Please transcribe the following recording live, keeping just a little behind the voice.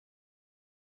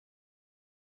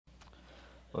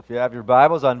Well, if you have your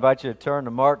Bibles, I invite you to turn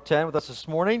to Mark 10 with us this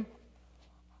morning.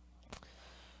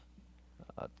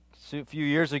 A few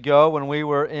years ago, when we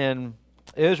were in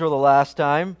Israel the last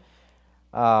time,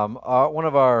 one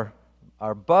of our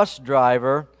bus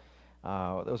driver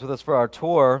that was with us for our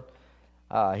tour,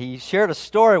 he shared a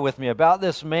story with me about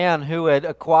this man who had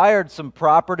acquired some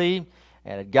property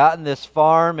and had gotten this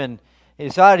farm, and he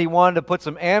decided he wanted to put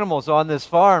some animals on this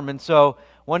farm. And so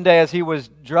one day as he was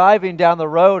driving down the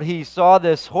road, he saw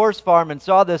this horse farm and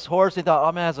saw this horse. He thought,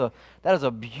 oh man, that is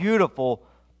a beautiful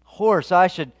horse. I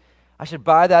should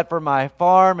buy that for my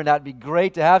farm, and that'd be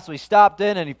great to have. So he stopped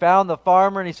in and he found the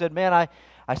farmer, and he said, man,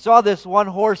 I saw this one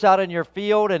horse out in your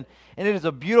field, and it is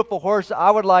a beautiful horse.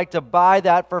 I would like to buy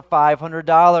that for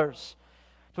 $500.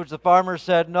 To which the farmer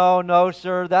said, no,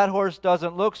 sir, that horse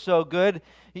doesn't look so good.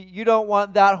 You don't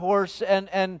want that horse,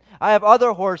 and I have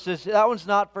other horses. That one's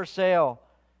not for sale.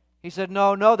 He said,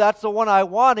 no, that's the one I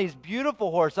want. He's a beautiful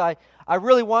horse. I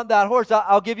really want that horse.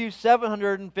 I'll give you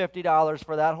 $750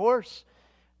 for that horse.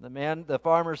 The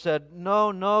farmer said,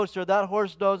 no, sir, that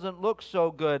horse doesn't look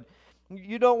so good.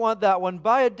 You don't want that one.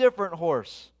 Buy a different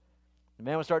horse. The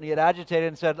man was starting to get agitated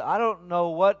and said, I don't know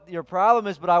what your problem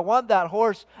is, but I want that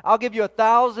horse. I'll give you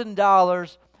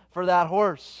 $1,000 for that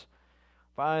horse.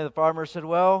 Finally, the farmer said,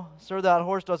 well, sir, that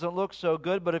horse doesn't look so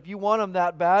good, but if you want him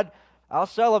that bad, I'll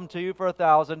sell him to you for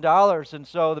 $1,000. And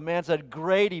so the man said,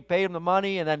 great. He paid him the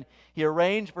money, and then he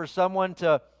arranged for someone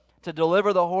to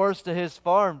deliver the horse to his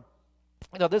farm.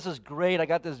 This is great. I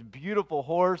got this beautiful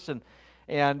horse, and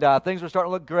things were starting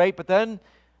to look great. But then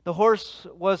the horse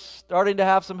was starting to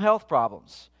have some health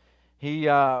problems. He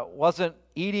wasn't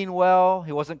eating well.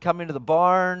 He wasn't coming to the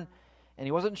barn, and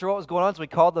he wasn't sure what was going on. So he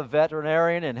called the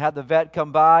veterinarian and had the vet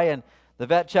come by, and the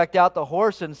vet checked out the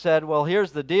horse and said, well,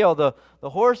 here's the deal. The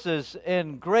horse is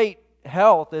in great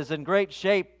health, is in great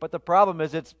shape, but the problem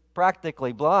is it's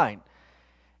practically blind.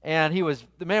 And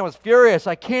the man was furious.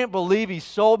 I can't believe he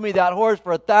sold me that horse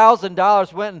for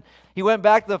 $1,000. He went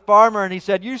back to the farmer and he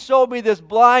said, you sold me this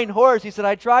blind horse. He said,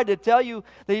 I tried to tell you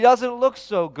that he doesn't look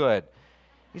so good.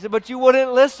 He said, but you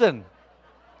wouldn't listen.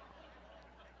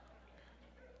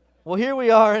 Well, here we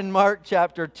are in Mark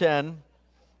chapter 10.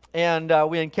 And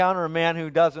we encounter a man who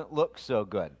doesn't look so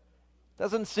good,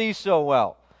 doesn't see so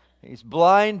well. He's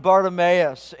blind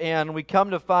Bartimaeus, and what we come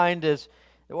to find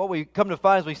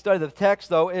as we study the text,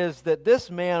 though, is that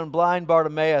this man, blind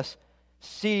Bartimaeus,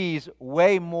 sees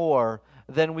way more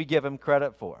than we give him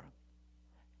credit for.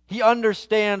 He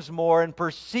understands more and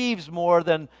perceives more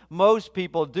than most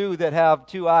people do that have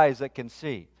two eyes that can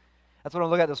see. That's what I'm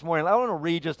looking at this morning. I want to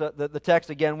read just the text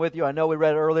again with you. I know we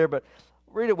read it earlier, but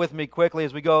read it with me quickly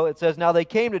as we go. It says, now they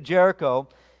came to Jericho.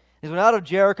 He went out of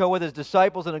Jericho with his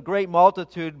disciples and a great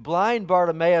multitude. Blind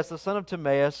Bartimaeus, the son of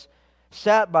Timaeus,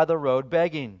 sat by the road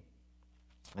begging.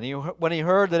 And when he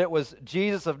heard that it was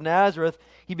Jesus of Nazareth,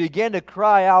 he began to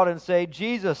cry out and say,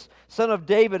 Jesus, son of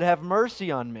David, have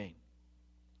mercy on me.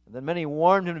 And then many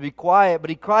warned him to be quiet, but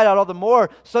he cried out all the more,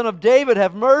 Son of David,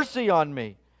 have mercy on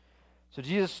me. So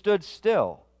Jesus stood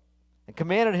still and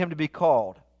commanded him to be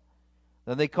called.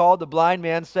 Then they called the blind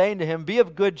man, saying to him, be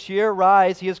of good cheer,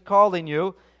 rise, he is calling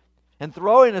you. And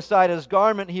throwing aside his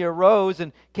garment, he arose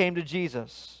and came to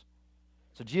Jesus.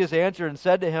 So Jesus answered and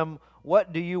said to him,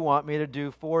 what do you want me to do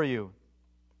for you?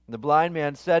 And the blind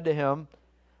man said to him,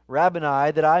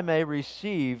 Rabboni, that I may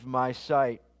receive my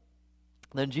sight.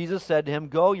 Then Jesus said to him,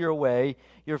 go your way,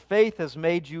 your faith has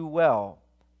made you well.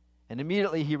 And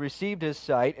immediately he received his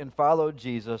sight and followed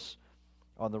Jesus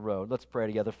on the road. Let's pray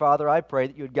together. Father, I pray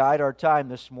that you would guide our time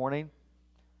this morning.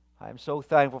 I am so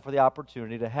thankful for the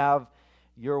opportunity to have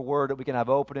your word that we can have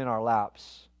open in our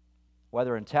laps,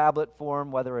 whether in tablet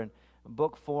form, whether in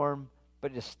book form,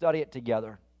 but to study it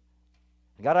together.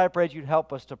 And God, I pray that you'd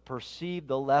help us to perceive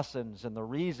the lessons and the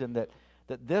reason that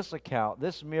this account,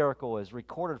 this miracle is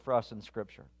recorded for us in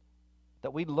Scripture.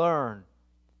 That we learn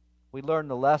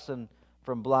the lesson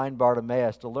from blind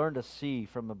Bartimaeus, to learn to see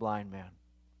from the blind man.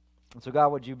 And so, God,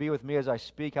 would you be with me as I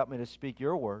speak? Help me to speak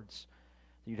your words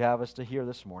that you'd have us to hear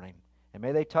this morning. And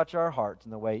may they touch our hearts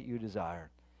in the way you desire.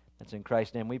 It's in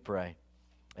Christ's name we pray.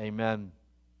 Amen.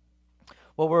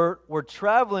 Well, we're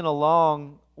traveling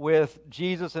along with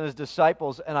Jesus and his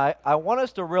disciples, and I want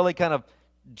us to really kind of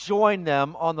join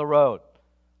them on the road.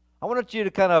 I want you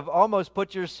to kind of almost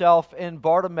put yourself in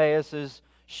Bartimaeus'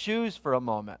 shoes for a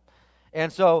moment.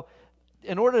 And so,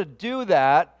 in order to do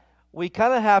that, we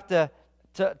kind of have to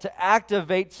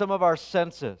activate some of our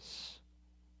senses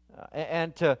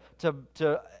and to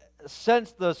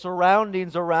sense the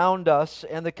surroundings around us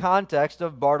and the context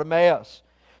of Bartimaeus.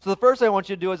 So the first thing I want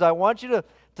you to do is I want you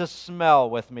to smell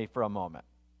with me for a moment.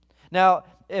 Now,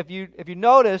 if you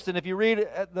notice, and if you read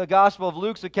the Gospel of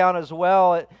Luke's account as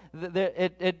well,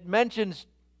 it mentions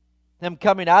them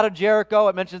coming out of Jericho.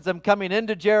 It mentions them coming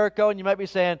into Jericho. And you might be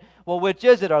saying, well, which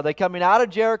is it? Are they coming out of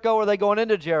Jericho or are they going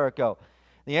into Jericho?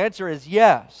 The answer is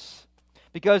yes,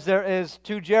 because there is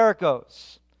two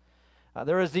Jerichos.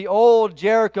 There is the old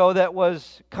Jericho that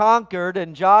was conquered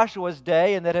in Joshua's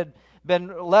day and that had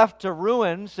been left to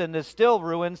ruins and is still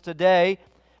ruins today.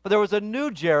 But there was a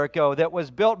new Jericho that was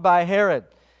built by Herod.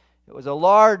 It was a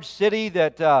large city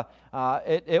that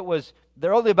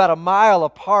they're only about a mile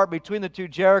apart between the two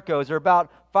Jerichos. They're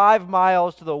about 5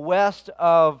 miles to the west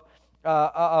of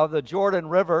the Jordan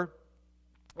River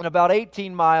and about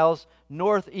 18 miles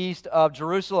northeast of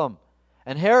Jerusalem.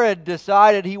 And Herod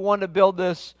decided he wanted to build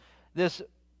this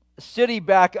city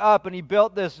back up, and he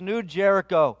built this new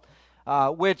Jericho,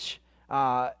 which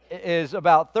is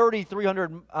about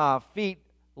 3,300 feet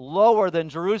lower than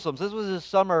Jerusalem. So this was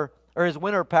his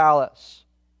winter palace.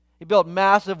 He built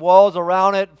massive walls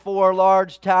around it, 4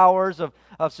 large towers of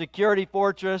security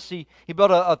fortress. He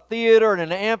built a theater and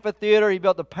an amphitheater. He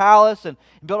built a palace, and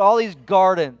he built all these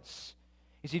gardens.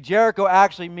 You see, Jericho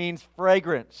actually means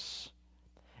fragrance.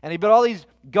 And he built all these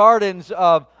gardens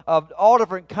of all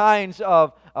different kinds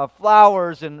of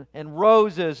flowers and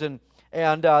roses, and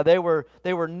they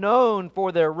were known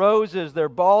for their roses, their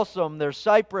balsam, their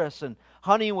cypress, and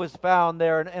honey was found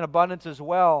there in abundance as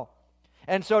well.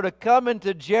 And so to come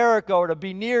into Jericho, or to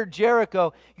be near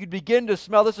Jericho, you'd begin to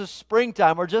smell, this is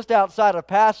springtime, we're just outside of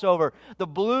Passover, the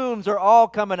blooms are all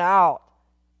coming out.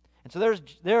 And so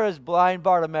there is blind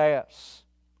Bartimaeus.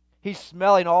 He's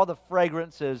smelling all the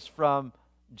fragrances from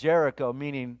Jericho,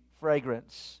 meaning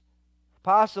fragrance.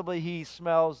 Possibly he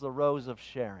smells the rose of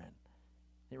Sharon.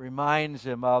 It reminds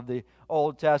him of the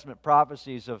Old Testament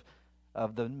prophecies of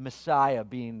the Messiah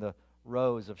being the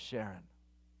rose of Sharon.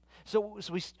 So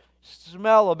we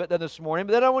smell a bit this morning,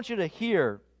 but then I want you to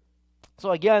hear.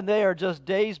 So again, they are just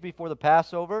days before the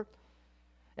Passover.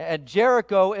 And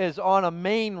Jericho is on a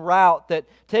main route that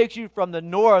takes you from the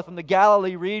north, from the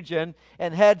Galilee region,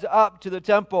 and heads up to the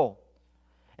temple.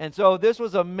 And so this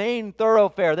was a main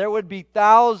thoroughfare. There would be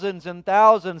thousands and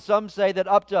thousands. Some say that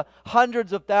up to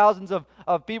hundreds of thousands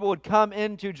of people would come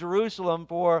into Jerusalem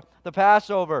for the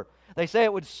Passover. They say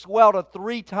it would swell to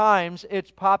 3 times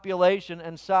its population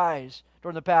and size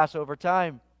during the Passover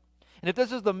time. And if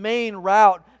this is the main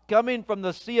route coming from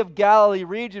the Sea of Galilee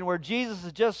region where Jesus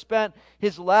has just spent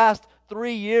his last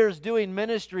 3 years doing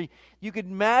ministry, you could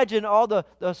imagine all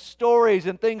the stories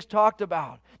and things talked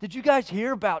about. Did you guys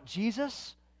hear about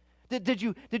Jesus? Did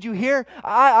you hear?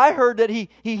 I heard that he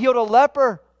healed a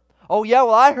leper. Oh yeah,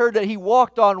 well I heard that he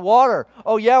walked on water.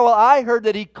 Oh yeah, well I heard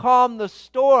that he calmed the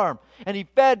storm and he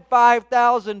fed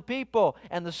 5,000 people.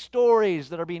 And the stories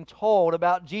that are being told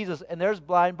about Jesus. And there's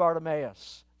blind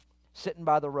Bartimaeus sitting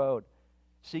by the road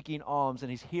seeking alms,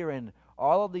 and he's hearing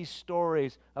all of these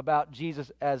stories about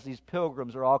Jesus as these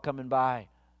pilgrims are all coming by.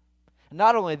 And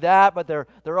not only that, but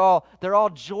they're all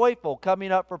joyful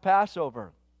coming up for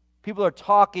Passover. People are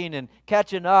talking and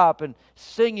catching up and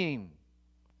singing.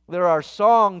 There are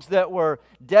songs that were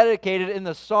dedicated in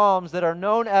the Psalms that are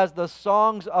known as the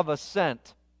songs of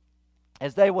ascent.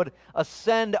 As they would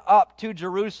ascend up to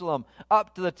Jerusalem,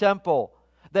 up to the temple,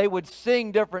 they would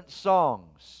sing different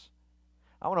songs.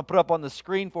 I want to put up on the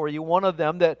screen for you one of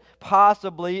them that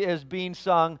possibly is being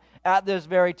sung at this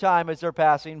very time as they're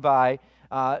passing by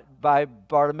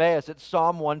Bartimaeus. It's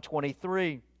Psalm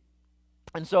 123.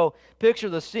 And so picture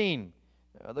the scene.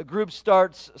 The group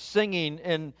starts singing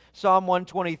in Psalm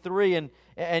 123,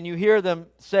 and you hear them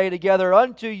say together,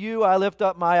 "Unto you I lift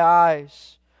up my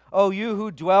eyes, O you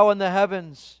who dwell in the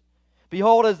heavens.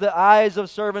 Behold, as the eyes of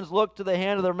servants look to the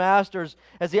hand of their masters,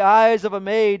 as the eyes of a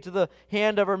maid to the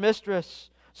hand of her mistress,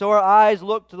 so our eyes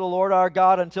look to the Lord our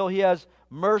God until He has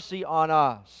mercy on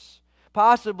us."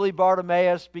 Possibly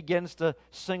Bartimaeus begins to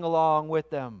sing along with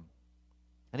them.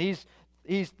 And he's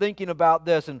thinking about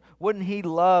this, and wouldn't he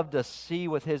love to see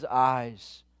with his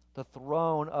eyes the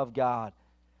throne of God,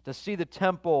 to see the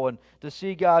temple and to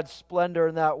see God's splendor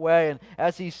in that way? And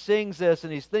as he sings this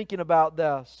and he's thinking about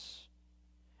this,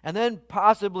 and then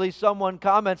possibly someone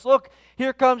comments, "Look,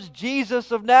 here comes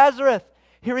Jesus of Nazareth.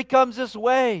 Here he comes this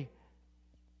way."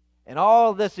 And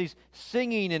all of this, he's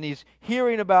singing and he's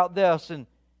hearing about this, and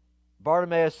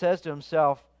Bartimaeus says to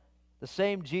himself, the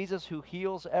same Jesus who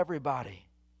heals everybody.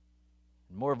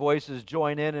 More voices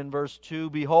join in verse 2.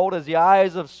 "Behold, as the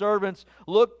eyes of servants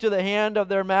look to the hand of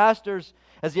their masters,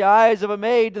 as the eyes of a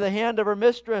maid to the hand of her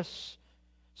mistress,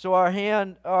 so our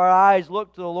eyes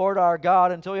look to the Lord our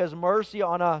God until He has mercy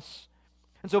on us."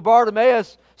 And so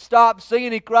Bartimaeus stops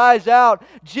singing. He cries out,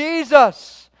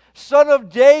 "Jesus, Son of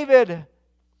David,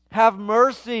 have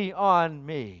mercy on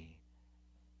me.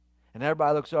 And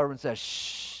everybody looks over and says,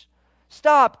 shh,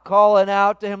 stop calling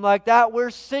out to him like that. We're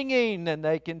singing. And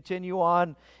they continue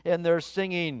on in their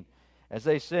singing as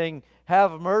they sing,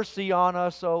 have mercy on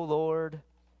us, O Lord.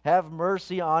 Have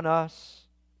mercy on us,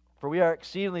 for we are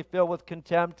exceedingly filled with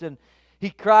contempt. And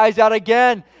he cries out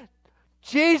again,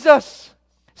 Jesus,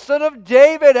 Son of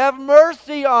David, have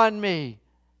mercy on me.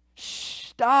 Shh,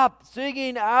 stop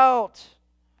singing out.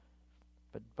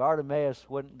 But Bartimaeus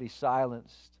wouldn't be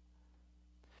silenced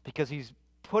because he's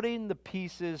putting the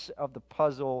pieces of the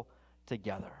puzzle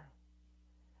together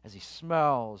as he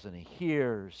smells and he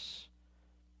hears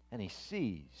and he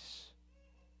sees.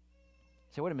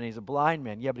 You say, wait a minute, he's a blind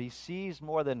man. Yeah, but he sees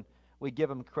more than we give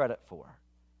him credit for.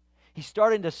 He's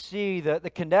starting to see the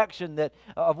connection that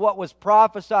of what was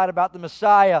prophesied about the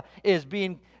Messiah is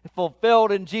being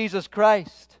fulfilled in Jesus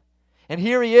Christ. And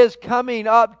here he is coming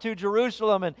up to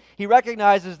Jerusalem, and he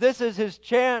recognizes this is his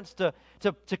chance to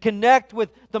connect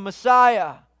with the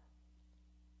Messiah.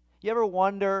 You ever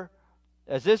wonder,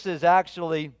 as this is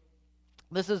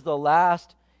the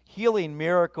last healing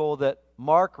miracle that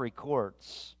Mark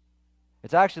records.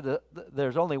 It's actually,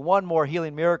 there's only one more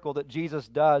healing miracle that Jesus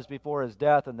does before his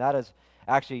death, and that is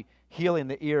actually healing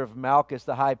the ear of Malchus,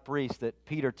 the high priest, that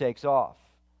Peter takes off.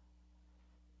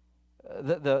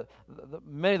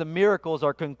 Many of the miracles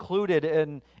are concluded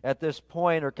at this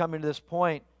point, or coming to this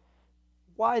point.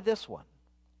 Why this one?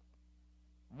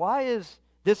 Why is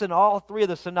this in all three of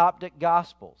the synoptic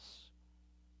Gospels?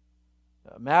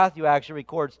 Matthew actually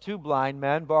records two blind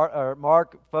men.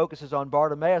 Mark focuses on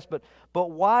Bartimaeus.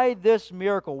 But why this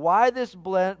miracle? Why this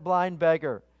blind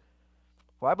beggar?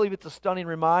 Well, I believe it's a stunning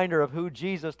reminder of who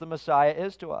Jesus the Messiah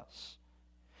is to us.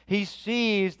 He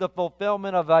sees the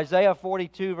fulfillment of Isaiah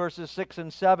 42 verses 6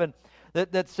 and 7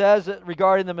 that says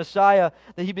regarding the Messiah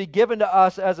that he be given to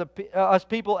us us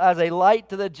people as a light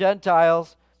to the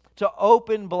Gentiles, to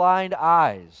open blind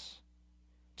eyes,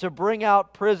 to bring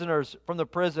out prisoners from the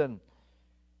prison,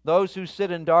 those who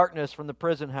sit in darkness from the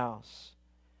prison house.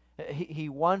 He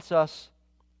wants us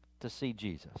to see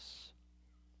Jesus.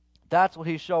 That's what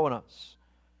he's showing us.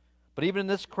 But even in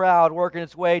this crowd working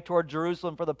its way toward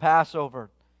Jerusalem for the Passover,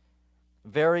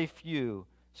 very few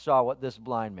saw what this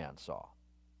blind man saw.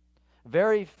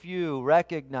 Very few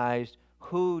recognized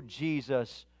who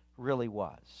Jesus really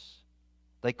was.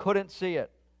 They couldn't see it.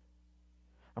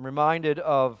 I'm reminded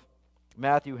of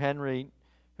Matthew Henry,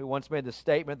 who once made the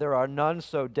statement, there are none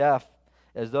so deaf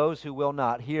as those who will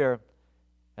not hear,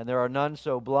 and there are none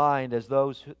so blind as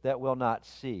those that will not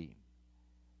see.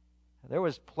 There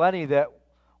was plenty that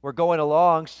were going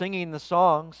along singing the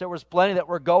songs. There was plenty that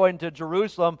were going to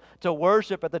Jerusalem to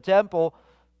worship at the temple,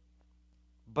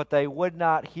 but they would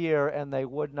not hear and they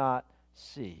would not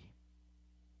see.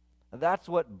 That's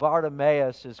what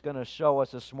Bartimaeus is going to show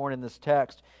us this morning in this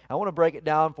text. I want to break it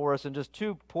down for us in just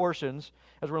two portions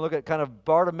as we're going to look at kind of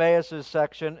Bartimaeus'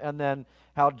 section and then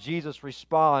how Jesus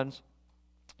responds.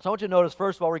 So I want you to notice,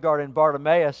 first of all, regarding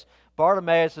Bartimaeus'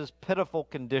 pitiful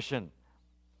condition.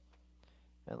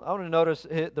 And I want to notice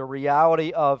the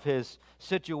reality of his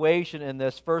situation in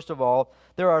this. First of all,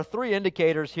 there are three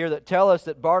indicators here that tell us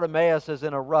that Bartimaeus is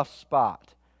in a rough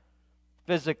spot.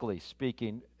 Physically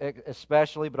speaking,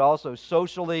 especially, but also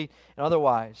socially and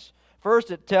otherwise.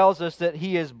 First, it tells us that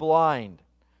he is blind.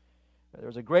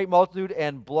 There's a great multitude,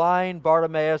 and blind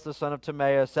Bartimaeus, the son of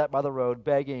Timaeus, sat by the road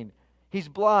begging. He's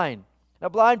blind. Now,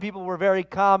 blind people were very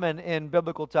common in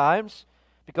biblical times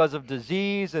because of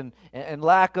disease and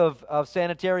lack of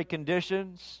sanitary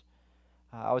conditions.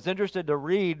 I was interested to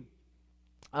read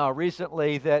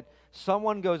recently that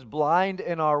someone goes blind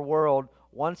in our world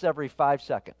once every 5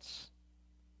 seconds.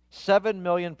 7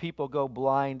 million people go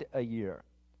blind a year.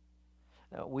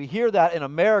 Now, we hear that in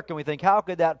America and we think, how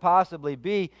could that possibly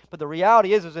be? But the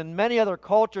reality is in many other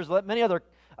cultures, many other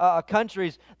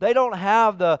countries, they don't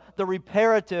have the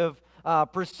reparative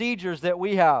procedures that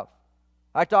we have.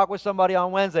 I talked with somebody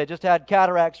on Wednesday, just had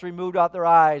cataracts removed out their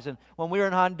eyes. And when we were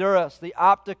in Honduras, the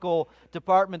optical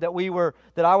department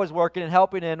that I was working and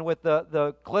helping in with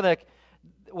the clinic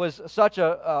was such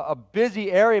a busy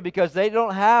area because they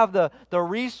don't have the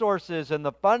resources and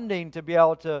the funding to be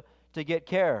able to get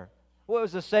care. Well, it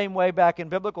was the same way back in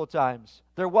biblical times.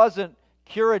 There wasn't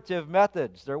curative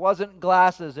methods. There wasn't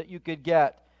glasses that you could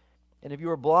get. And if you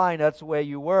were blind, that's the way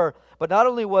you were. But not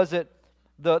only was it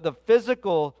the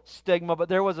physical stigma, but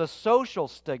there was a social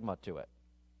stigma to it.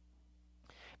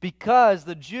 Because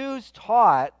the Jews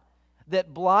taught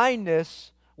that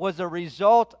blindness was a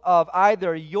result of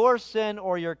either your sin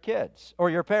or your kids, or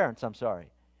your parents, I'm sorry.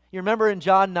 You remember in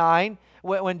John 9,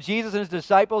 when Jesus and his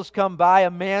disciples come by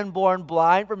a man born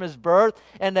blind from his birth,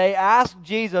 and they ask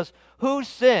Jesus, who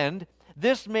sinned,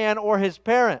 this man or his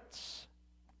parents?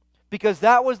 Because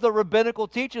that was the rabbinical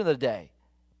teaching of the day.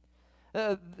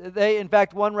 In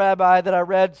fact, one rabbi that I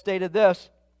read stated this.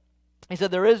 He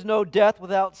said, there is no death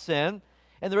without sin,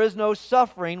 and there is no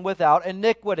suffering without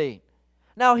iniquity.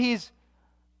 Now, he's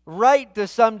right to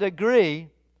some degree,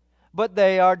 but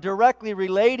they are directly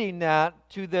relating that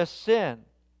to this sin.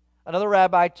 Another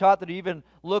rabbi taught that you even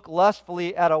look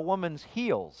lustfully at a woman's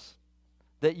heels,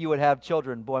 that you would have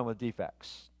children born with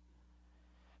defects.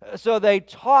 So they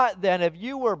taught then if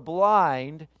you were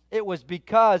blind, it was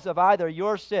because of either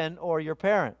your sin or your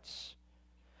parents.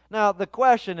 Now, the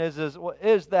question is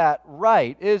that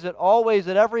right? Is it always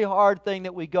at every hard thing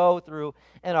that we go through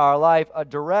in our life a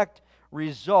direct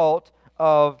result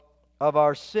of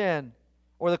our sin?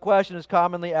 Or the question is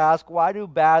commonly asked, why do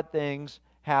bad things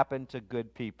happen to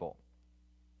good people?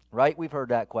 Right? We've heard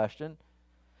that question.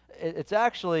 It's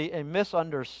actually a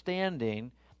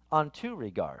misunderstanding on two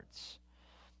regards.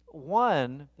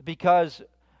 One, because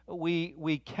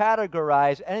we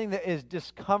categorize anything that is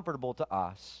discomfortable to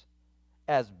us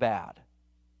as bad.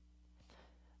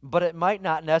 But it might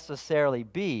not necessarily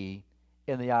be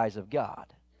in the eyes of God.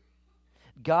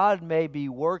 God may be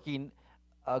working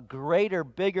a greater,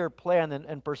 bigger plan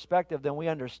and perspective than we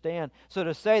understand. So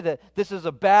to say that this is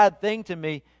a bad thing to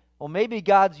me, well, maybe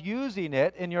God's using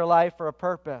it in your life for a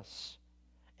purpose.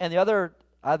 And the other,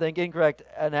 I think, incorrect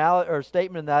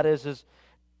statement in that is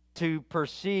to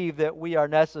perceive that we are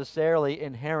necessarily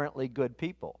inherently good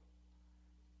people.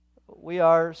 We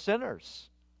are sinners.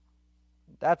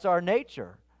 That's our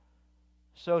nature.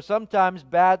 So sometimes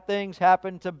bad things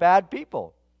happen to bad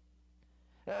people.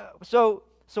 So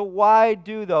why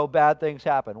do, though, bad things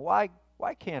happen? Why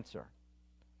cancer?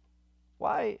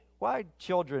 Why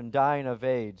children dying of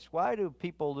AIDS? Why do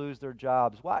people lose their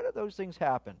jobs? Why do those things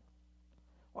happen?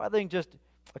 Well, I think just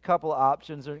a couple of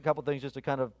options or a couple of things just to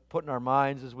kind of put in our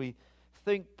minds as we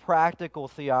think practical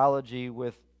theology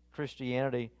with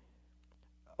Christianity.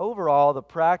 Overall,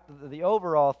 the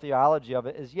overall theology of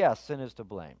it is, yes, sin is to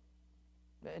blame.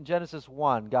 In Genesis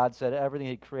 1, God said everything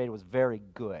He created was very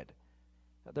good.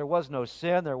 There was no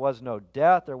sin, there was no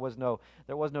death, there was no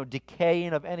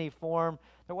decaying of any form.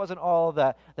 There wasn't all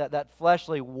that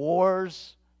fleshly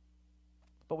wars.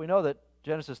 But we know that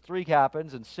Genesis 3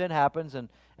 happens and sin happens,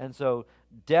 and so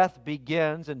death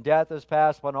begins, and death is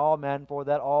passed upon all men, for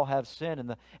that all have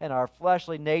sinned. And our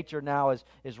fleshly nature now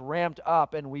is ramped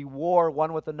up, and we war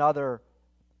one with another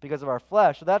because of our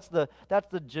flesh. So that's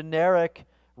the generic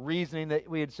reasoning that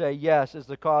we would say, yes, is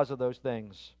the cause of those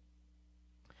things.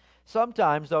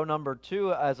 Sometimes, though, number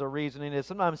two as a reasoning is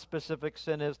sometimes specific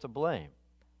sin is to blame.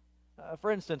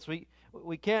 For instance,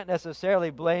 we can't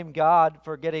necessarily blame God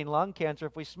for getting lung cancer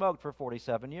if we smoked for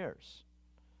 47 years.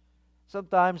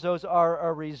 Sometimes those are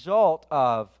a result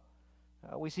of,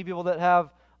 we see people that have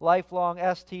lifelong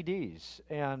STDs,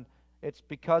 and it's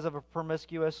because of a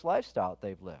promiscuous lifestyle that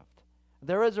they've lived.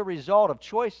 There is a result of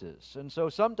choices, and so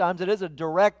sometimes it is a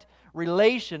direct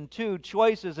relation to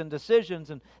choices and decisions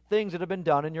and things that have been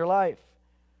done in your life.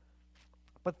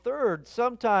 But third,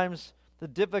 sometimes the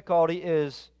difficulty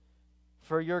is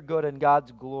for your good and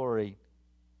God's glory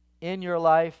in your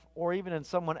life or even in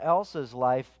someone else's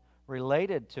life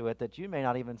related to it that you may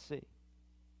not even see.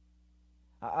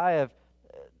 I have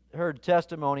heard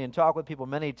testimony and talked with people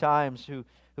many times who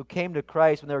came to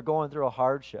Christ when they were going through a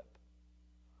hardship,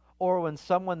 or when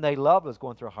someone they loved was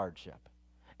going through a hardship.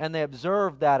 And they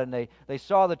observed that, and they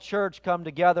saw the church come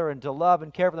together and to love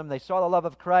and care for them. They saw the love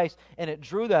of Christ, and it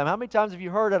drew them. How many times have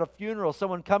you heard at a funeral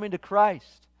someone coming to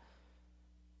Christ?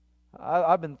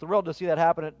 I've been thrilled to see that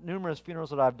happen at numerous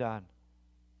funerals that I've done.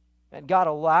 And God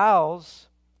allows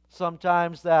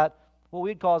sometimes that, what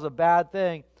we'd call as a bad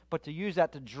thing, but to use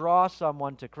that to draw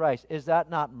someone to Christ. Is that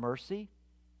not mercy?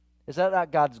 Is that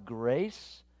not God's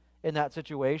grace in that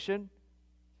situation?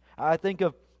 I think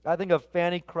of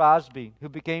Fanny Crosby, who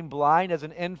became blind as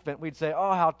an infant. We'd say,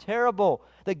 oh, how terrible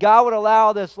that God would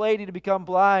allow this lady to become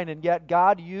blind, and yet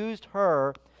God used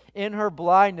her in her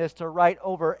blindness to write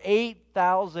over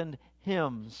 8,000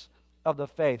 hymns of the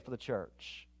faith for the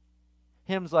church.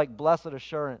 Hymns like Blessed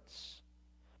Assurance,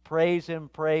 Praise Him,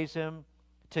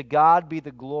 To God Be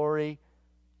the Glory,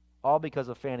 all because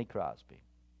of Fanny Crosby.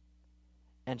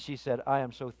 And she said, I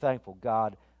am so thankful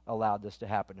God allowed this to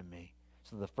happen to me.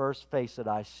 So the first face that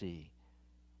I see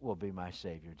will be my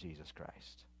Savior, Jesus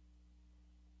Christ.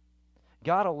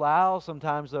 God allows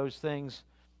sometimes those things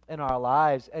in our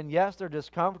lives, and yes, they're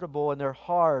discomfortable and they're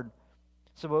hard.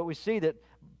 So what we see that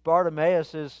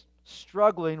Bartimaeus is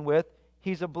struggling with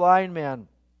he's a blind man.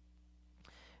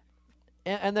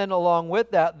 And then along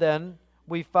with that, then,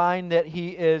 we find that he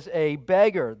is a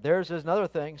beggar. There's another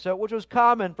thing. So, which was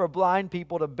common for blind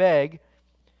people to beg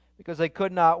because they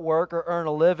could not work or earn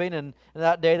a living. And in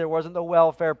that day, there wasn't the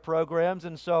welfare programs.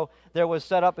 And so there was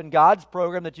set up in God's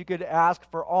program that you could ask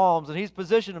for alms. And he's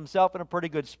positioned himself in a pretty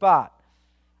good spot.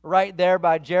 Right there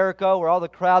by Jericho where all the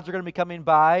crowds are going to be coming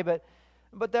by.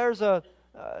 But there's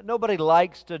nobody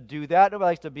likes to do that. Nobody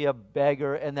likes to be a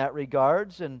beggar in that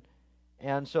regards.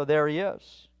 And so there he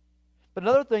is. But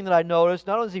another thing that I noticed,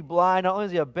 not only is he blind, not only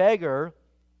is he a beggar,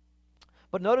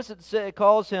 but notice it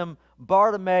calls him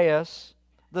Bartimaeus,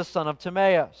 the son of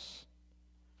Timaeus.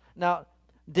 Now,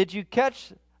 did you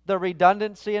catch the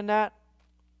redundancy in that?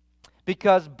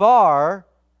 Because Bar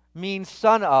means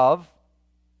son of,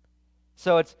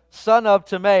 so it's son of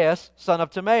Timaeus, son of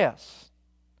Timaeus.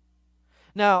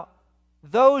 Now,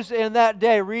 those in that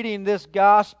day reading this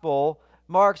gospel,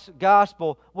 Mark's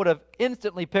gospel, would have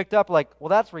instantly picked up like, well,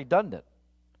 that's redundant.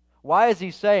 Why is he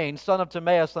saying son of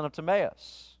Timaeus, son of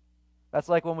Timaeus? That's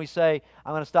like when we say,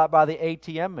 I'm going to stop by the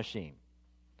ATM machine,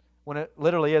 when it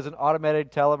literally is an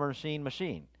automated teller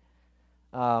machine.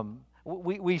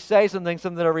 We say some things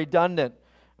that are redundant.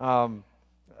 Or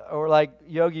like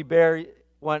Yogi Bear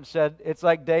once said, it's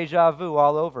like deja vu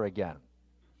all over again.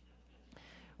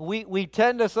 We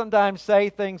tend to sometimes say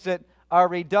things that are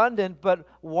redundant, but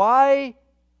why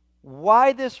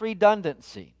this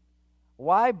redundancy?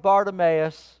 Why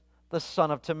Bartimaeus, the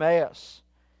son of Timaeus?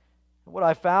 What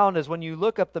I found is when you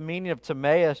look up the meaning of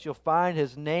Timaeus, you'll find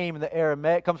his name in the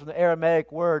Aramaic comes from the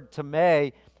Aramaic word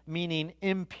Timei, meaning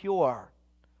impure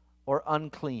or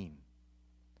unclean.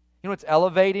 You know, it's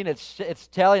elevating, it's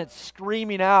telling, it's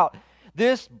screaming out.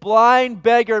 This blind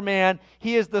beggar man,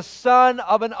 he is the son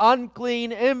of an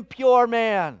unclean, impure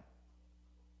man.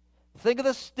 Think of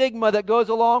the stigma that goes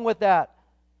along with that.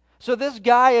 So this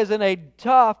guy is in a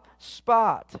tough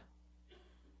spot.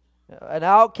 An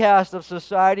outcast of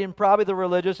society and probably the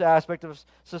religious aspect of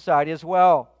society as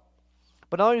well.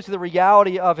 But not only see the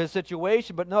reality of his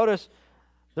situation, but notice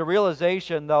the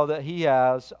realization, though, that he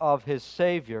has of his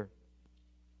Savior.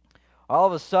 All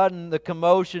of a sudden, the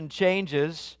commotion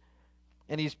changes,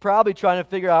 and he's probably trying to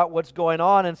figure out what's going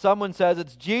on, and someone says,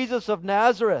 it's Jesus of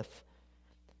Nazareth.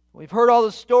 We've heard all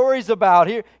the stories about.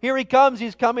 Here he comes,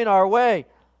 he's coming our way.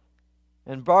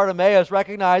 And Bartimaeus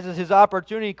recognizes his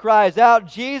opportunity, cries out,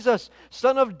 Jesus,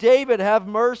 Son of David, have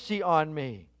mercy on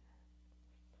me.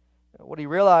 What he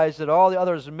realized that all the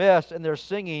others missed in their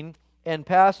singing and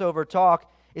Passover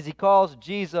talk is he calls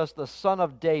Jesus the Son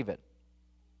of David.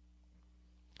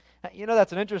 You know,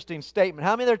 that's an interesting statement.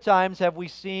 How many other times have we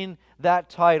seen that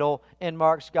title in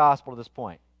Mark's gospel to this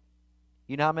point?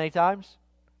 You know how many times?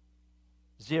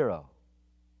 0.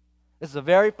 This is the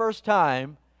very first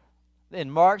time in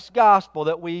Mark's gospel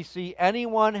that we see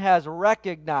anyone has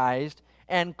recognized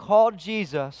and called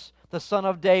Jesus the Son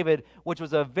of David, which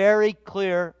was a very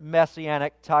clear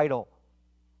messianic title.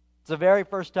 It's the very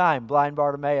first time, blind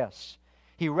Bartimaeus.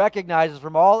 He recognizes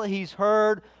from all that he's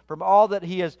heard, from all that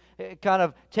he has kind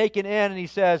of taken in, and he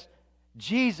says,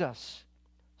 Jesus,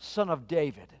 Son of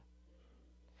David.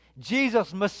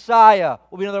 Jesus, Messiah,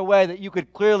 will be another way that you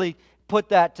could clearly put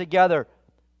that together.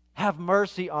 Have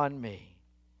mercy on me.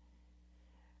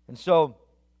 And so,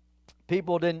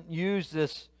 people didn't use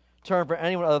this term for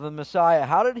anyone other than Messiah.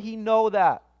 How did he know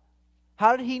that?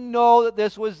 How did he know that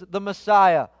this was the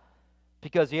Messiah?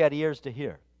 Because he had ears to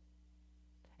hear.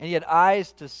 And he had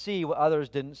eyes to see what others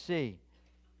didn't see.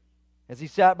 As he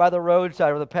sat by the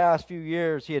roadside over the past few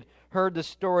years, he had heard the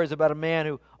stories about a man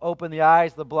who opened the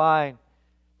eyes of the blind.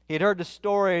 He had heard the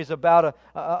stories about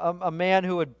a man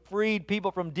who had freed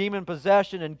people from demon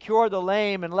possession and cured the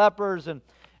lame and lepers and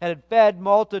had fed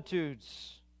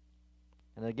multitudes.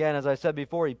 And again, as I said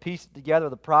before, he pieced together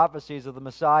the prophecies of the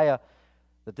Messiah,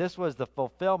 that this was the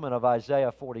fulfillment of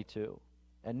Isaiah 42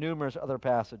 and numerous other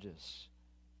passages.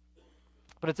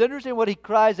 But it's interesting what he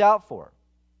cries out for.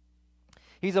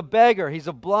 He's a beggar. He's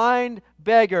a blind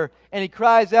beggar. And he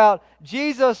cries out,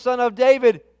 Jesus, Son of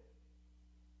David,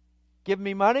 give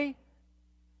me money?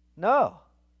 No.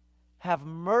 Have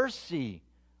mercy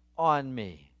on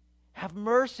me. Have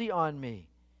mercy on me.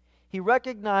 He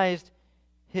recognized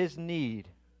his need.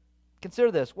 Consider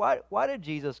this. Why did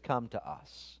Jesus come to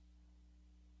us?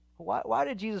 Why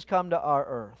did Jesus come to our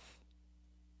earth?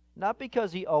 Not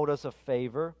because he owed us a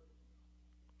favor,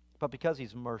 but because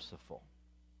he's merciful.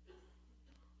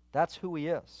 That's who he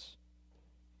is.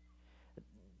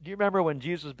 Do you remember when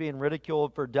Jesus was being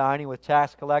ridiculed for dining with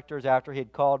tax collectors after he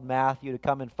had called Matthew to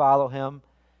come and follow him?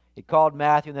 He called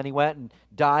Matthew, and then he went and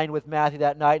dined with Matthew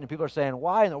that night, and people are saying,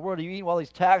 why in the world are you eating with all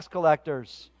these tax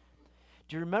collectors?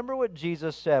 Do you remember what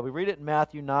Jesus said? We read it in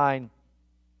Matthew 9.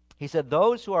 He said,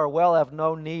 those who are well have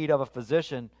no need of a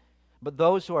physician, but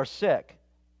those who are sick.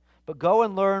 But go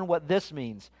and learn what this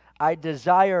means. I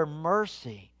desire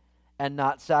mercy and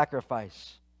not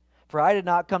sacrifice. For I did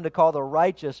not come to call the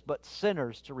righteous, but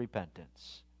sinners to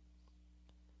repentance.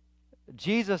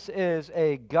 Jesus is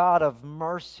a God of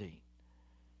mercy,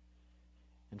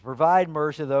 and to provide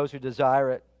mercy to those who desire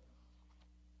it.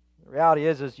 The reality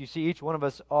is you see, each one of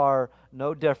us are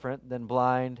no different than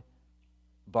blind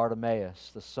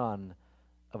Bartimaeus, the son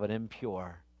of an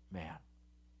impure man.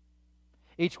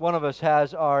 Each one of us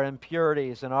has our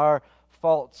impurities and our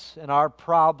faults and our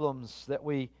problems that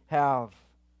we have.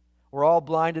 We're all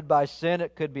blinded by sin.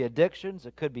 It could be addictions,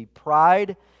 it could be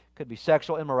pride, it could be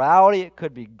sexual immorality, it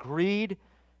could be greed,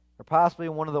 or possibly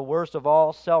one of the worst of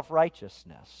all,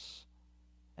 self-righteousness,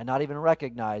 and not even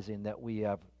recognizing that we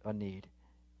have a need.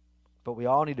 But we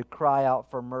all need to cry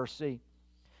out for mercy.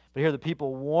 But here the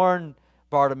people warn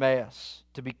Bartimaeus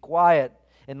to be quiet.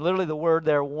 And literally the word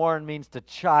there, warn, means to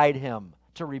chide him,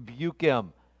 to rebuke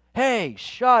him. Hey,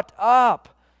 shut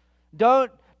up.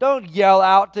 Don't yell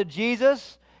out to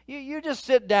Jesus. You just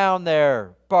sit down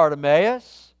there,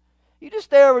 Bartimaeus. You just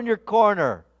stay over in your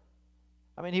corner.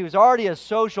 I mean, he was already a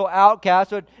social outcast,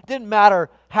 so it didn't matter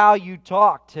how you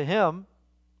talked to him.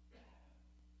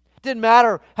 It didn't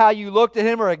matter how you looked at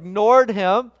him or ignored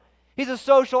him. He's a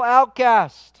social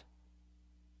outcast.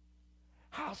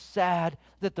 How sad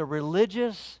that the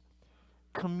religious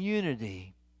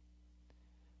community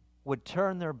would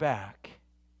turn their back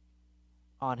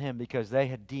on him because they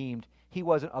had deemed he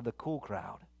wasn't of the cool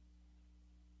crowd.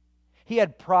 He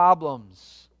had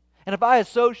problems. And if I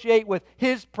associate with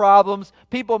his problems,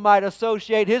 people might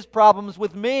associate his problems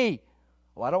with me.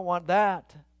 Well, I don't want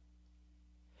that.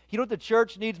 You know what the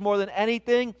church needs more than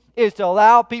anything is to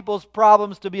allow people's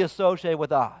problems to be associated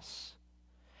with us.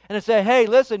 And to say, hey,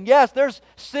 listen, yes, there's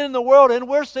sin in the world, and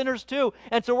we're sinners too.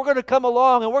 And so we're going to come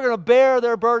along, and we're going to bear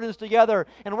their burdens together,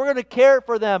 and we're going to care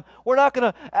for them. We're not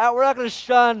going to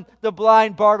shun the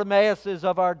blind Bartimaeuses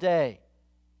of our day.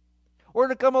 We're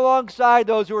going to come alongside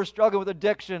those who are struggling with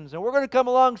addictions, and we're going to come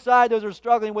alongside those who are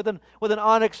struggling with an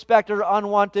unexpected or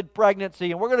unwanted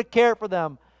pregnancy, and we're going to care for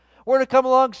them. We're going to come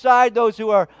alongside those who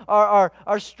are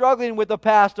struggling with a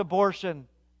past abortion.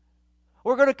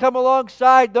 We're going to come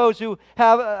alongside those who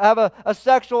have a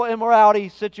sexual immorality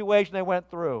situation they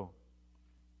went through.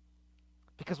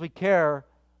 Because we care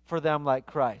for them like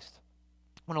Christ.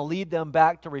 We want to lead them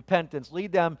back to repentance,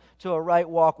 lead them to a right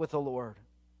walk with the Lord.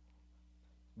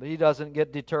 But he doesn't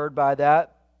get deterred by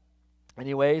that.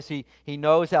 Anyways, he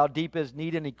knows how deep his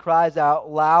need, and he cries out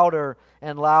louder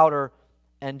and louder,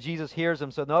 and Jesus hears him.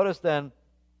 So notice then,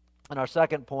 in our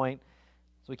second point,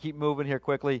 as we keep moving here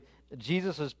quickly,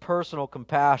 Jesus' personal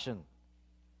compassion.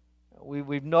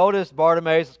 We've noticed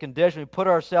Bartimaeus' condition. We put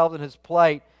ourselves in his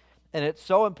plight, and it's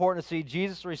so important to see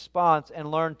Jesus' response and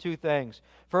learn two things.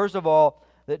 First of all,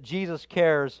 that Jesus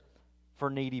cares for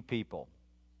needy people.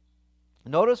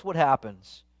 Notice what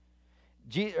happens.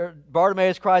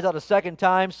 Bartimaeus cries out a second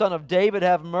time, Son of David,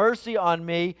 have mercy on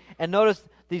me. And notice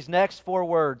these next four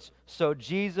words. So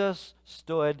Jesus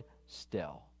stood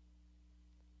still.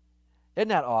 Isn't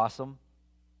that awesome?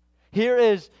 Here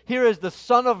is the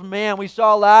Son of Man. We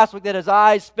saw last week that his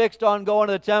eyes fixed on going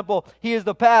to the temple. He is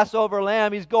the Passover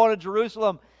lamb. He's going to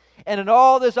Jerusalem. And in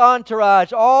all this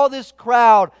entourage, all this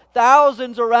crowd,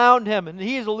 thousands around him, and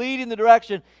he's leading the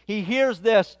direction, he hears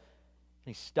this,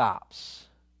 and he stops.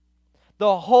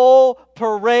 The whole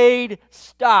parade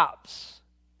stops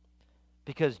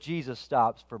because Jesus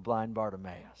stops for blind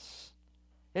Bartimaeus.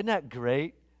 Isn't that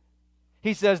great?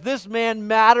 He says, this man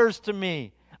matters to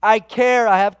me. I care.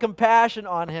 I have compassion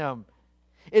on him.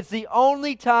 It's the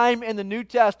only time in the New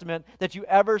Testament that you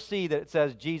ever see that it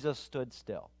says Jesus stood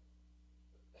still.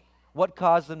 What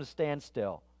caused them to stand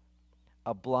still?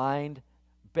 A blind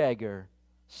beggar,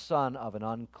 son of an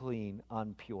unclean,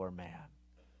 impure man.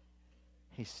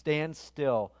 He stands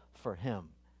still for him.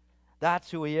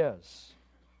 That's who he is.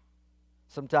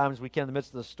 Sometimes we can, in the midst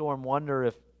of the storm, wonder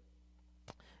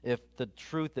if the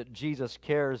truth that Jesus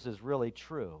cares is really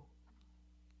true.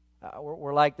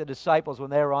 We're like the disciples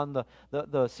when they were on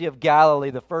the Sea of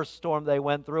Galilee, the first storm they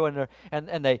went through,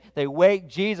 and they wake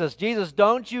Jesus. Jesus,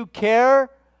 don't you care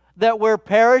that we're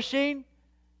perishing?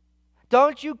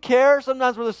 Don't you care?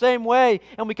 Sometimes we're the same way,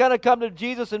 and we kind of come to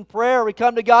Jesus in prayer. We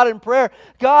come to God in prayer.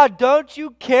 God, don't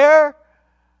you care?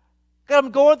 God,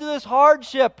 I'm going through this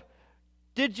hardship.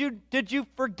 Did you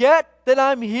forget that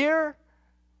I'm here?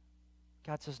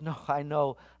 God says, no, I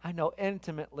know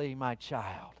intimately, my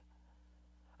child.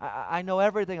 I know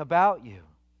everything about you.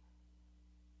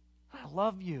 I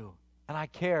love you, and I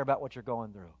care about what you're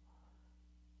going through.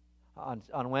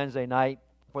 On Wednesday night,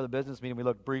 before the business meeting, we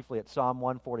looked briefly at Psalm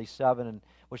 147,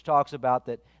 which talks about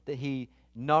that He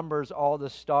numbers all the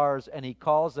stars and He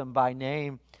calls them by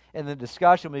name. In the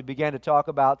discussion, we began to talk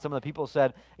about, some of the people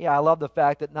said, yeah, I love the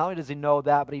fact that not only does He know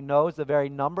that, but He knows the very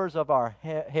numbers of our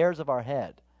hairs of our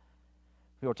head.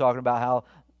 We were talking about how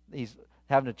He's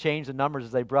having to change the numbers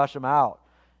as they brush them out.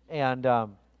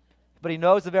 But He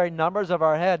knows the very numbers of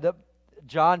our head.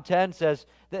 John 10 says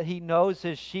that He knows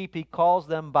His sheep. He calls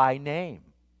them by name.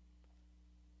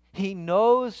 He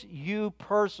knows you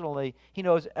personally. He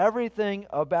knows everything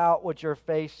about what you're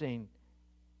facing.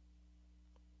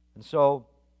 And so,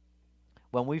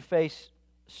 when we face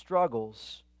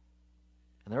struggles,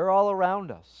 and they're all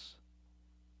around us,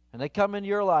 and they come into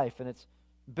your life, and it's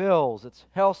bills, it's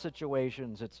health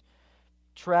situations, it's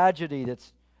tragedy that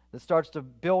starts to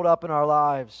build up in our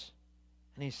lives,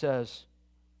 and He says,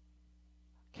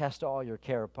 cast all your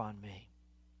care upon me,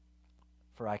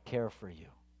 for I care for you.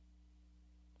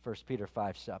 1 Peter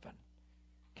 5:7.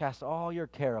 Cast all your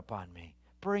care upon me.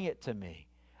 Bring it to me.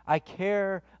 I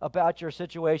care about your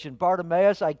situation.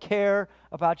 Bartimaeus, I care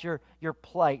about your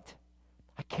plight.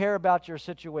 I care about your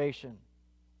situation.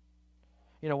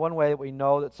 You know, one way that we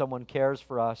know that someone cares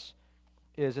for us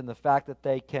is in the fact that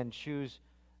they can choose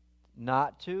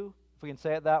not to, if we can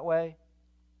say it that way,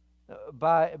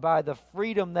 by the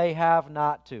freedom they have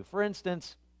not to. For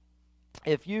instance,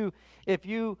 if you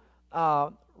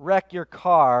wreck your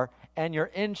car and your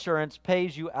insurance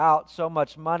pays you out so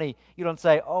much money, you don't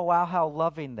say, oh, wow, how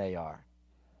loving they are.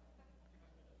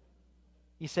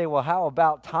 You say, well, how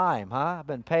about time, huh? I've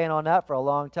been paying on that for a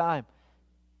long time.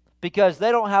 Because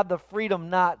they don't have the freedom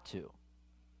not to.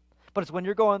 But it's when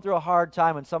you're going through a hard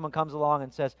time and someone comes along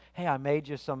and says, hey, I made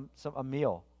you a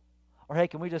meal. Or, hey,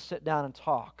 can we just sit down and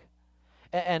talk?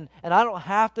 And I don't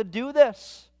have to do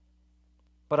this,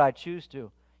 but I choose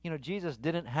to. You know, Jesus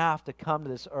didn't have to come to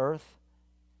this earth.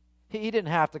 He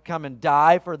didn't have to come and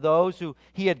die for those who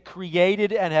He had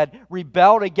created and had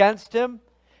rebelled against Him.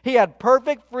 He had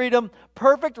perfect freedom,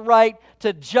 perfect right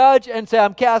to judge and say,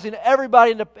 I'm casting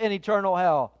everybody in eternal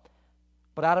hell.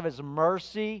 But out of His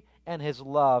mercy and His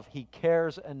love, He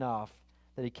cares enough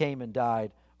that He came and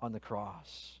died on the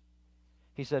cross.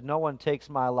 He said, no one takes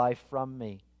my life from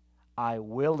me. I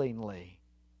willingly,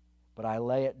 but I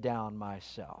lay it down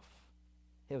myself.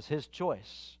 It was His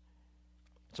choice.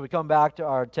 So we come back to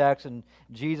our text, and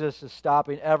Jesus is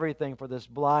stopping everything for this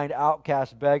blind,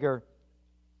 outcast beggar.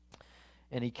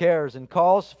 And He cares and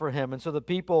calls for him. And so the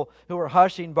people who were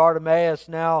hushing Bartimaeus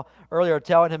now earlier are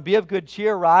telling him, be of good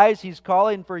cheer, rise, He's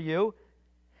calling for you.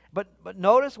 But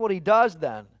notice what He does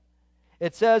then.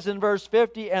 It says in verse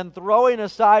 50, and throwing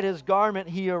aside his garment,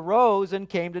 he arose and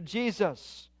came to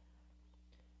Jesus.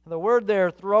 The word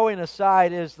there, throwing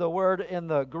aside, is the word in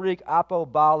the Greek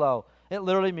apobalo. It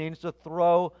literally means to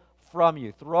throw from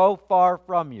you, throw far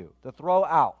from you, to throw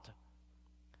out.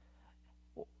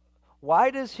 Why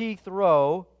does He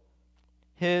throw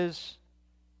his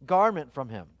garment from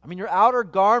him? I mean, your outer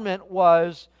garment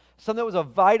was something that was a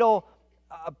vital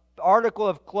article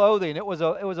of clothing. It was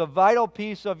a vital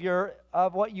piece of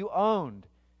what you owned.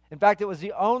 In fact, it was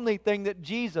the only thing that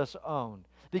Jesus owned,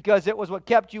 because it was what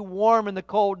kept you warm in the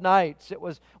cold nights. It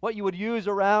was what you would use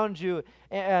around you,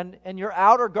 and your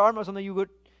outer garment was something you would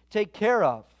take care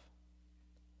of.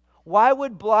 Why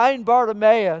would blind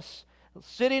Bartimaeus,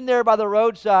 sitting there by the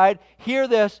roadside, hear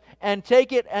this and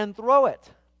take it and throw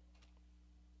it?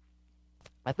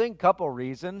 I think a couple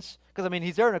reasons. Because, I mean,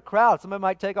 he's there in a crowd. Somebody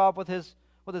might take off with his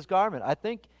garment. I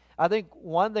think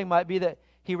one thing might be that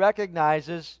he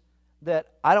recognizes that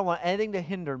I don't want anything to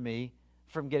hinder me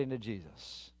from getting to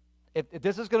Jesus. If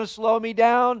this is going to slow me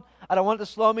down, I don't want it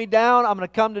to slow me down. I'm going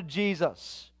to come to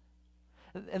Jesus.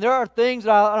 And there are things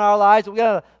in our lives that we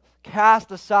got to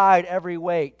cast aside every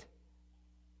weight.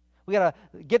 We got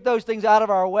to get those things out of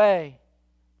our way.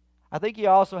 I think he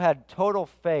also had total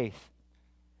faith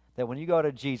that when you go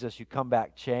to Jesus, you come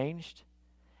back changed,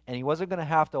 and he wasn't going to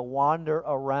have to wander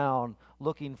around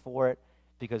looking for it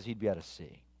because he'd be able to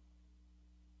see.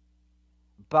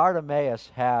 Bartimaeus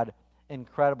had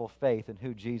incredible faith in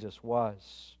who Jesus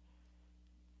was.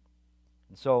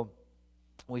 And so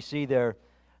we see there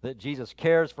that Jesus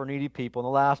cares for needy people. And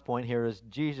the last point here is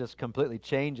Jesus completely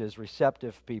changes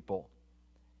receptive people.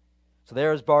 So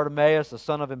there is Bartimaeus, the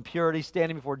son of impurity,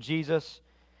 standing before Jesus.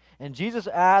 And Jesus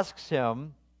asks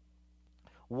him,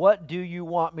 "What do you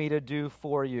want me to do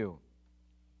for you?"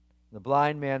 The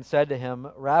blind man said to him,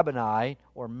 "Rabboni,"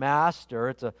 or master.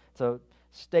 It's a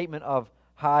statement of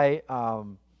high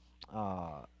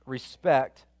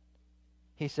respect.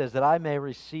 He says, that I may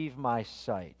receive my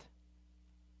sight.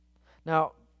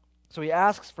 Now, so he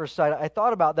asks for sight. I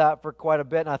thought about that for quite a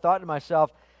bit, and I thought to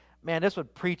myself, man, this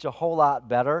would preach a whole lot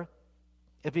better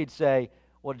if he'd say,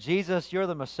 well, Jesus, you're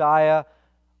the Messiah.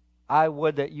 I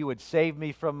would that you would save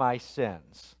me from my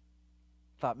sins.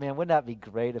 I thought, man, wouldn't that be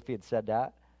great if he had said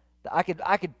that? I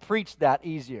could preach that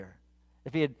easier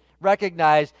if he had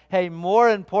recognized, hey, more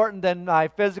important than my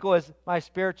physical is my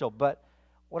spiritual. But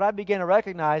what I began to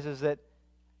recognize is that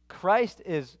Christ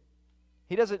isn't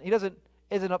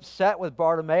upset with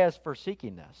Bartimaeus for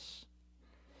seeking this.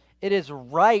 It is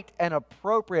right and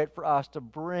appropriate for us to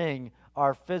bring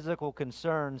our physical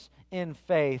concerns in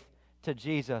faith to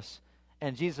Jesus.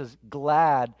 And Jesus is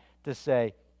glad to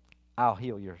say, I'll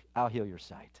heal your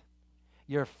sight.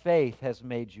 Your faith has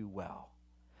made you well.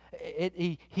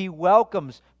 He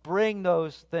welcomes, bring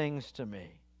those things to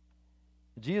me.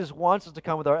 Jesus wants us to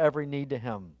come with our every need to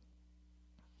him.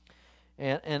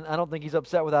 And I don't think he's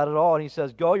upset with that at all. And he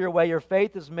says, go your way, your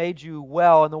faith has made you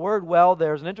well. And the word well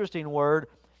there is an interesting word.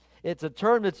 It's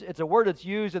a word that's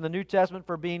used in the New Testament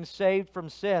for being saved from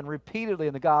sin repeatedly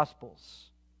in the Gospels.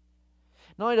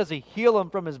 Not only does he heal him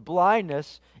from his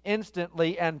blindness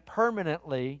instantly and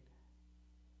permanently,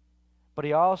 but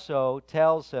he also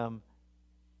tells him,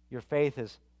 your faith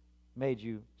has made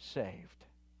you saved.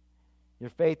 Your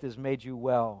faith has made you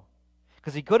well.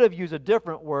 Because he could have used a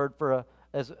different word for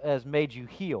as made you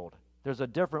healed. There's a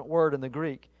different word in the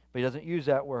Greek, but he doesn't use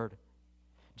that word.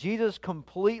 Jesus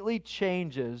completely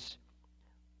changes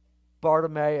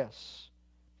Bartimaeus.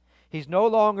 He's no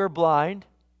longer blind.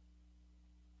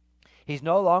 He's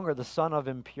no longer the son of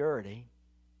impurity,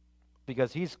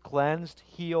 because he's cleansed,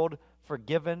 healed,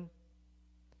 forgiven,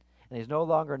 and he's no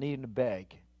longer needing to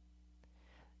beg.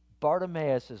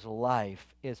 Bartimaeus'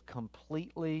 life is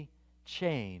completely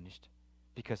changed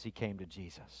because he came to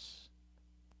Jesus.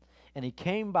 And he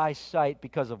came by sight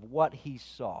because of what he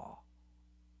saw.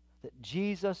 That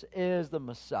Jesus is the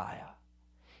Messiah.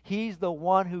 He's the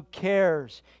one who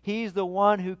cares. He's the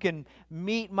one who can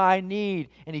meet my need.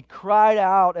 And he cried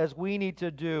out, as we need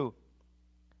to do,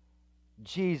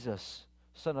 Jesus,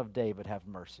 Son of David, have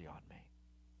mercy on me.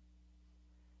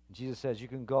 And Jesus says, you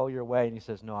can go your way. And he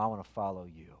says, no, I want to follow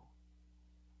you.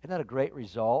 Isn't that a great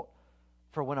result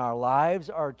for when our lives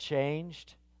are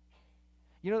changed?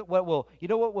 You know what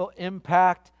will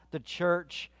impact the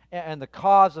church and the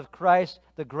cause of Christ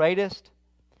the greatest?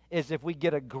 Is if we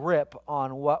get a grip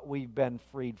on what we've been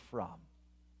freed from.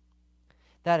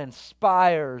 That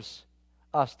inspires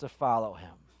us to follow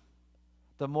him.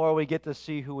 The more we get to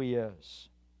see who he is.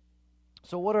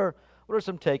 So what are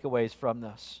some takeaways from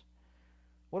this?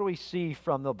 What do we see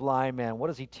from the blind man? What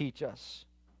does he teach us?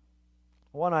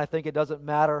 One, I think it doesn't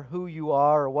matter who you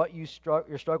are or what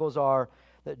your struggles are,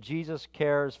 that Jesus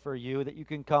cares for you, that you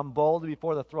can come boldly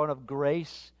before the throne of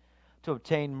grace to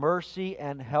obtain mercy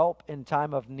and help in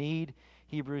time of need.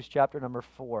 Hebrews chapter number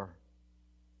 4.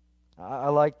 I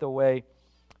like the way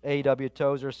A.W.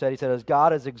 Tozer said. He said, as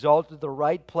God is exalted to the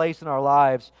right place in our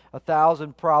lives,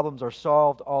 1,000 problems are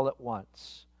solved all at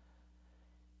once.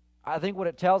 I think what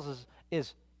it tells us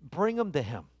is bring them to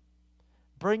him.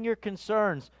 Bring your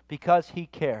concerns because he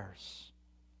cares.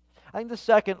 I think the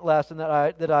second lesson that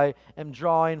I am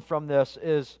drawing from this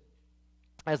is,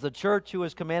 as the church who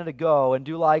is commanded to go and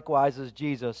do likewise as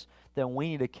Jesus, then we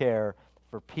need to care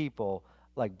for people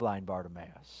like blind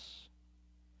Bartimaeus.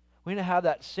 We need to have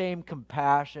that same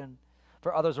compassion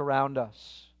for others around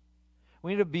us.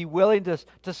 We need to be willing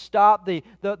to stop the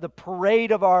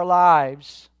parade of our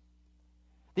lives,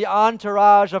 the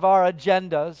entourage of our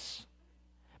agendas,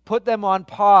 put them on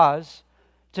pause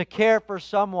to care for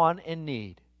someone in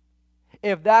need.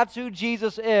 If that's who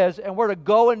Jesus is, and we're to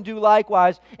go and do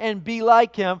likewise and be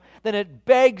like him, then it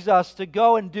begs us to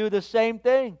go and do the same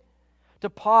thing. To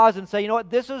pause and say, you know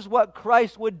what, this is what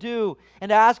Christ would do,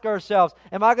 and ask ourselves,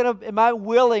 am I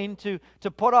willing to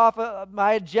put off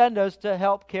my agendas to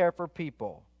help care for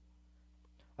people?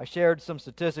 I shared some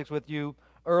statistics with you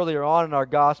earlier on in our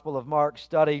Gospel of Mark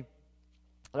study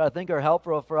that I think are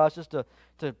helpful for us just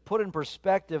to put in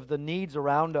perspective the needs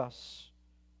around us.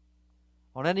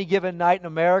 On any given night in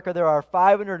America, there are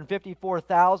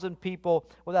 554,000 people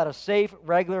without a safe,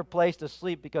 regular place to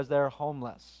sleep because they're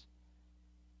homeless.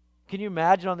 Can you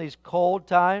imagine on these cold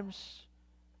times,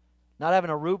 not having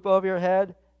a roof over your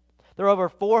head? There are over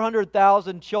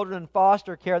 400,000 children in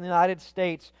foster care in the United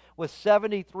States, with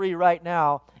 73 right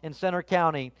now in Center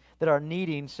County that are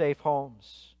needing safe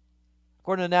homes.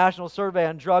 According to the National Survey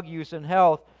on Drug Use and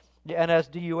Health, the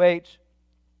NSDUH,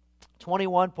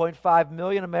 21.5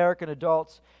 million American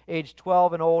adults aged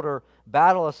 12 and older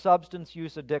battle a substance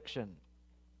use addiction.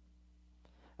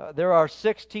 There are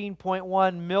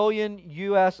 16.1 million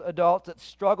U.S. adults that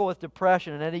struggle with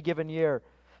depression in any given year.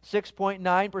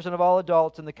 6.9% of all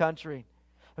adults in the country.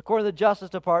 According to the Justice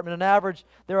Department, on average,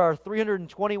 there are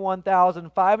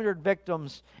 321,500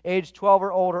 victims aged 12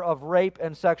 or older of rape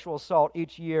and sexual assault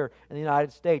each year in the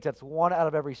United States. That's 1 out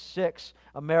of every 6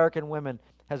 American women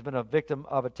has been a victim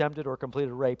of attempted or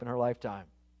completed rape in her lifetime.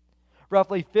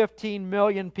 Roughly 15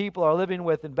 million people are living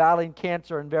with and battling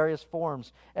cancer in various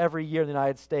forms every year in the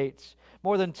United States.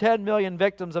 More than 10 million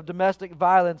victims of domestic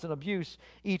violence and abuse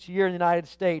each year in the United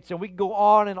States. And we can go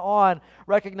on,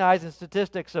 recognizing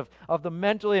statistics of the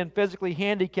mentally and physically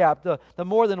handicapped, the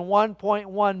more than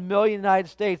 1.1 million in the United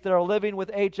States that are living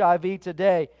with HIV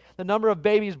today. The number of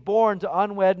babies born to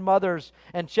unwed mothers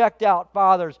and checked out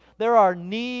fathers. There are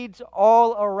needs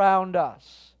all around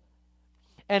us.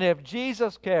 And if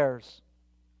Jesus cares,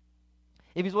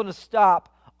 if He's willing to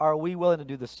stop, are we willing to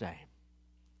do the same?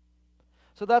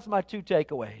 So that's my 2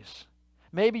 takeaways.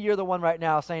 Maybe you're the one right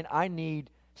now saying, I need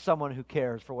someone who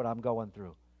cares for what I'm going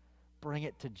through. Bring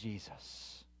it to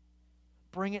Jesus.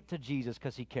 Bring it to Jesus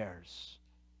because He cares.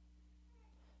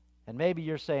 And maybe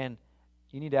you're saying,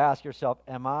 you need to ask yourself,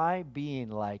 am I being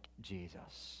like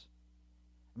Jesus?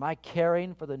 Am I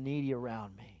caring for the needy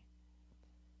around me?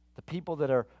 The people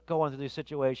that are going through these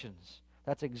situations.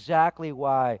 That's exactly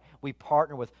why we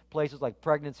partner with places like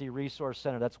Pregnancy Resource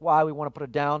Center. That's why we want to put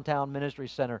a downtown ministry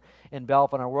center in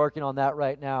Belfast, and are working on that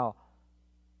right now.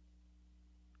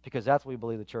 Because that's what we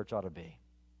believe the church ought to be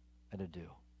and to do.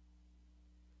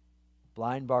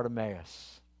 Blind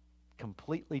Bartimaeus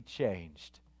completely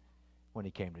changed when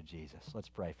he came to Jesus. Let's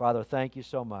pray. Father, thank you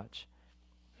so much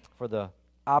for the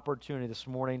opportunity this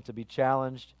morning to be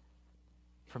challenged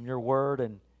from your word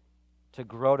and to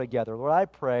grow together. Lord, I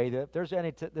pray that if there's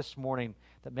any this morning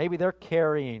that maybe they're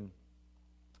carrying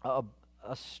a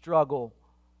struggle,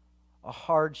 a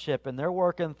hardship, and they're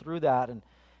working through that,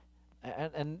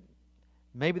 and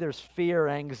maybe there's fear,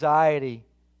 anxiety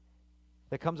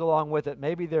that comes along with it.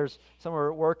 Maybe there's some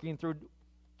are working through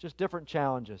just different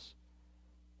challenges.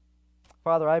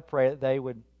 Father, I pray that they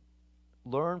would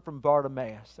learn from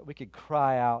Bartimaeus, that we could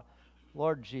cry out,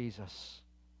 Lord Jesus,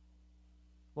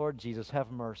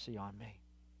 have mercy on me.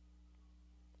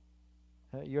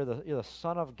 You're the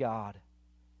Son of God.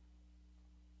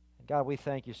 And God, we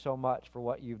thank you so much for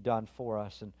what you've done for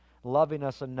us and loving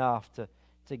us enough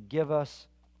to give us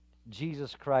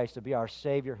Jesus Christ to be our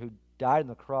Savior who died on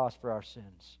the cross for our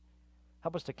sins.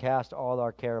 Help us to cast all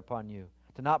our care upon you,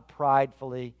 to not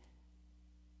pridefully,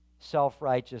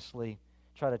 self-righteously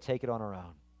try to take it on our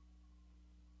own.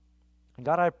 And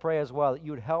God, I pray as well that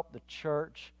you would help the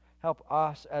church, help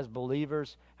us as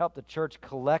believers, help the church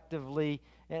collectively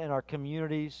in our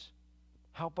communities.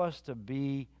 Help us to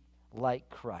be like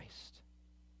Christ.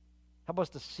 Help us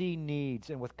to see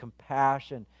needs and with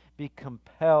compassion be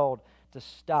compelled to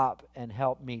stop and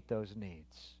help meet those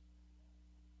needs.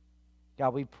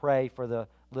 God, we pray for the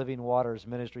Living Waters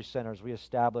Ministry Centers. We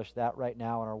establish that right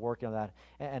now and are working on that.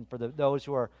 And for those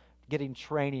who are getting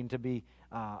training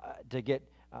to get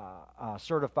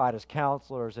certified as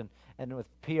counselors and with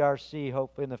PRC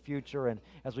hopefully in the future, and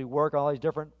as we work on all these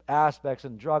different aspects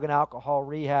and drug and alcohol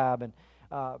rehab. And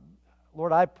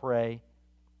Lord, I pray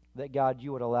that, God,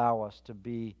 you would allow us to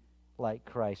be like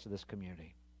Christ to this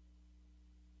community.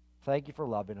 Thank you for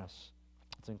loving us.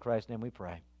 It's in Christ's name we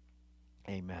pray.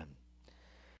 Amen.